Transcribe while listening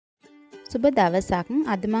සුබ දවසක්.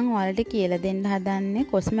 අද මම ඔයාලට කියලා දෙන්න හදන්නේ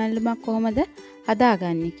කොස් මැල්ලුමක් කොහොමද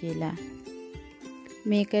හදාගන්නේ කියලා.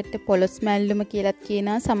 මේකට පොලොස් මැල්ලුම කියලාත්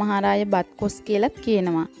කියනවා, සමහර අය බත් කොස් කියලාත්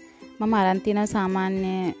කියනවා. මම අරන් තියනවා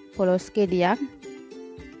සාමාන්‍ය පොලොස් ගෙඩියක්.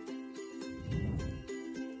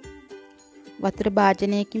 වතුර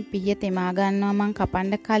භාජනයකින් පිහිය තෙමා ගන්නවා මම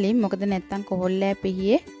කපන්න කලින්. මොකද නැත්තම් කොහොල්ලෑ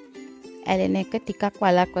පිහියේ ඇලෙන එක ටිකක්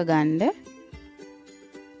වළක්ව ගන්න.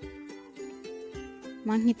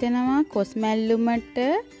 මං හිතනවා කොස් මැල්ලුමට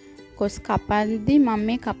කොස් කපද්දි මම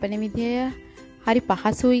මේ කපන විදිය හරි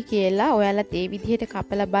පහසුයි කියලා. ඔයාලත් ඒ විදිහට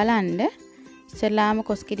කපලා බලන්න. ඉස්සලාම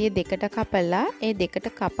කොස් ගෙඩිය දෙකට කපලා ඒ දෙකට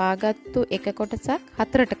කපාගත්තු එක කොටසක්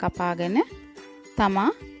හතරට කපාගෙන තමා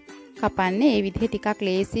කපන්නේ. ඒ විදිහ ටිකක්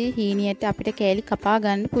ලේසි හීනියට අපිට කෑලි කපා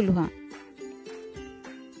ගන්න පුළුවන්.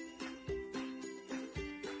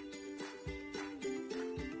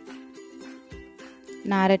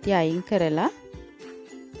 නාරටි අයින් කරලා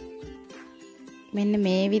මෙන්න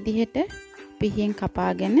මේ විදිහට පිහියෙන්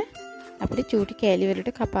කපාගෙන අපිට චූටි කෑලි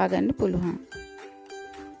වලට කපා ගන්න පුළුවන්.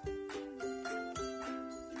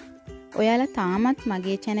 ඔයාලා තාමත්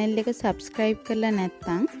මගේ channel එක subscribe කරලා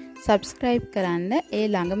නැත්නම් subscribe කරන්න. ඒ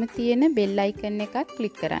ළඟම තියෙන bell icon එකක්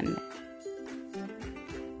click කරන්න.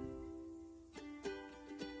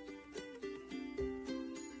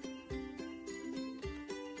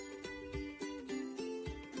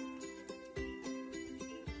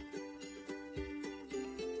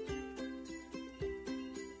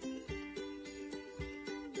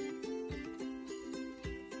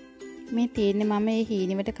 මේ තියෙන්නේ මම මේ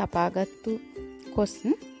හීනෙකට කපාගත්තු කොස්.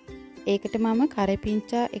 ඒකට මම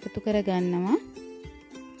කරපිංචා එකතු කරගන්නවා.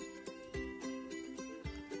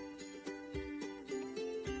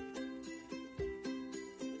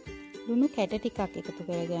 ලුණු කැට ටිකක් එකතු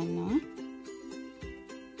කරගන්නවා.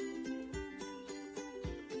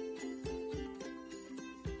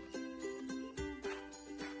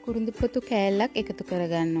 කුරුඳු පොතු කෑල්ලක් එකතු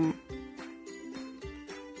කරගන්නවා.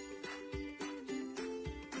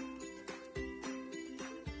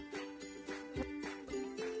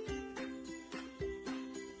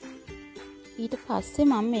 ඊට පස්සේ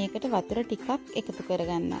මම මේකට වතුර ටිකක් එකතු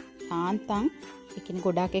කරගන්නවා. යාන්තම් ඒ කියන්නේ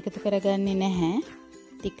ගොඩක් එකතු කරගන්නේ නැහැ.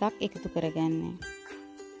 ටිකක් එකතු කරගන්නේ.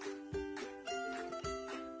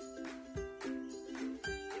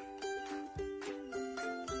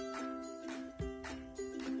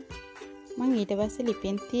 මම ඊට පස්සේ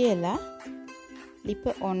ලිපෙන් තියලා ලිප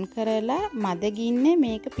ඔන් කරලා මද ගින්නේ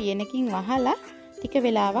මේක පියනකින් වහලා ටික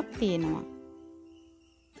වෙලාවක් තියෙනවා.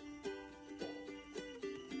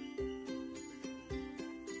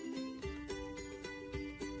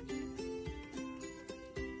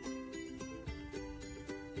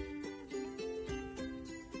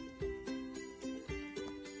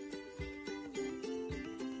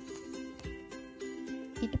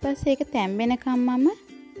 ඊට පස්සේ ඒක තැම්බෙනකම් මම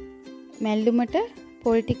මැල්ලුමට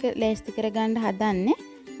පොල් ටික ලෑස්ති කරගන්න හදන්නේ.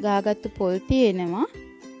 ගාගත්තු පොල් තියෙනවා.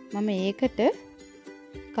 මම ඒකට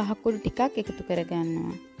කහකුඩු ටිකක් එකතු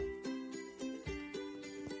කරගන්නවා.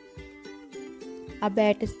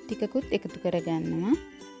 අබෑට ටිකකුත් එකතු කරගන්නවා.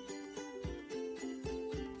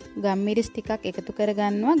 ගම්මිරිස් ටිකක් එකතු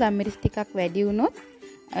කරගන්නවා. ගම්මිරිස් ටිකක් වැඩි වුණොත්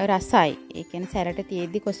රසයි. ඒ කියන්නේ සැරට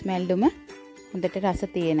තියෙද්දි කොස් මැල්ලුම හොඳට රස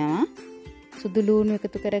තියෙනවා. සුදු ලූණු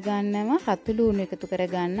එකතු කරගන්නවා. රතු ලූණු එකතු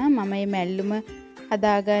කරගන්නවා. මම මේ මැල්ලුම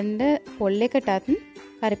හදාගන්න පොල් එකටත්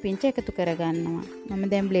කරපිංච එකතු කරගන්නවා. මම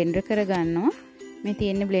දැන් බ්ලෙන්ඩර් කරගන්නවා. මේ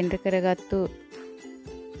තියෙන්නේ බ්ලෙන්ඩර් කරගත්තු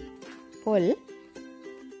පොල්.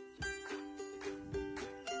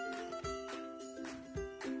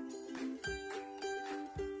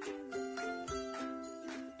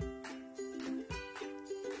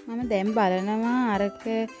 මම දැන් බලනවා අරක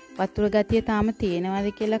වතුර ගතිය තාම තියෙනවද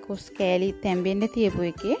කියලා කොස් කෑලි තැම්බෙන්න තියපු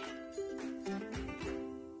එකේ.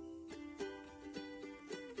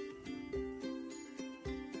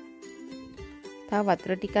 තව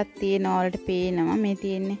වතුර ටිකක් තියෙනවා වලට පේනවා මේ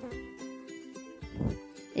තියෙන්නේ.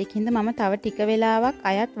 ඒකින්ද මම තව ටික වෙලාවක්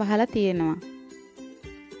අයත් වහලා තියෙනවා.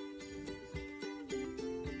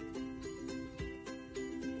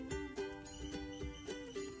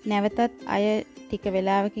 නැවතත් අය ටික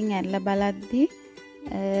වෙලාවකින් ඇරලා බලද්දි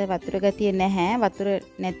වතුර ගතිය නැහැ. වතුර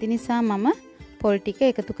නැති නිසා මම පොල් ටික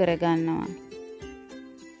එකතු කරගන්නවා.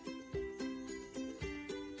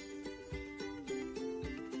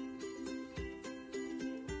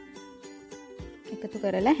 එකතු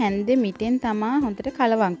කරලා හැන්දේ මිටෙන් තමා හොඳට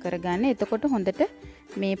කලවම් කරගන්න. එතකොට හොඳට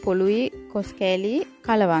මේ පොළුයි කොස් කෑලි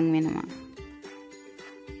කලවම් වෙනවා.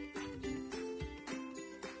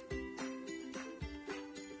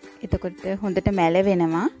 එතකොට හොඳට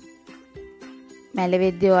මැලවෙනවා.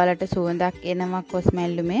 මැලවෙද්දී ඔයාලට සුවඳක් එනවා කොස්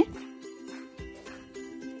මැල්ලුමේ.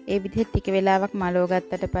 ඒ විදිහට ටික වෙලාවක් මලව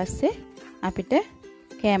ගත්තට පස්සේ අපිට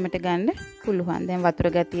කෑමට ගන්න පුළුවන්. දැන් වතුර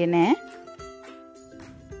ගතිය නෑ.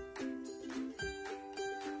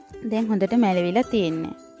 දැන් හොඳට මැලවිලා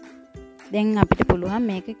තියෙන්නේ. දැන් අපිට පුළුවන්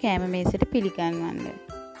මේක කෑම මේසෙට පිළිගන්වන්න.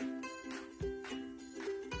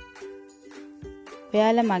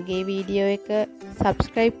 ඔයාලා මගේ වීඩියෝ එක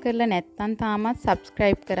subscribe කරලා නැත්නම් තාමත්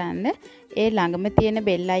subscribe කරන්න. ඒ ළඟම තියෙන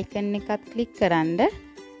bell icon එකත් click කරන්න.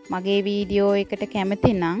 මගේ වීඩියෝ එකට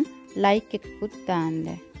කැමති නම් like එකකුත් දාන්න.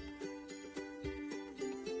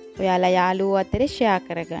 ඔයාලා යාළුවෝ අතරේ share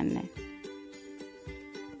කරගන්න.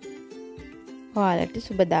 ඔයාලට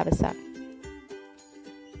සුබ දවසක්.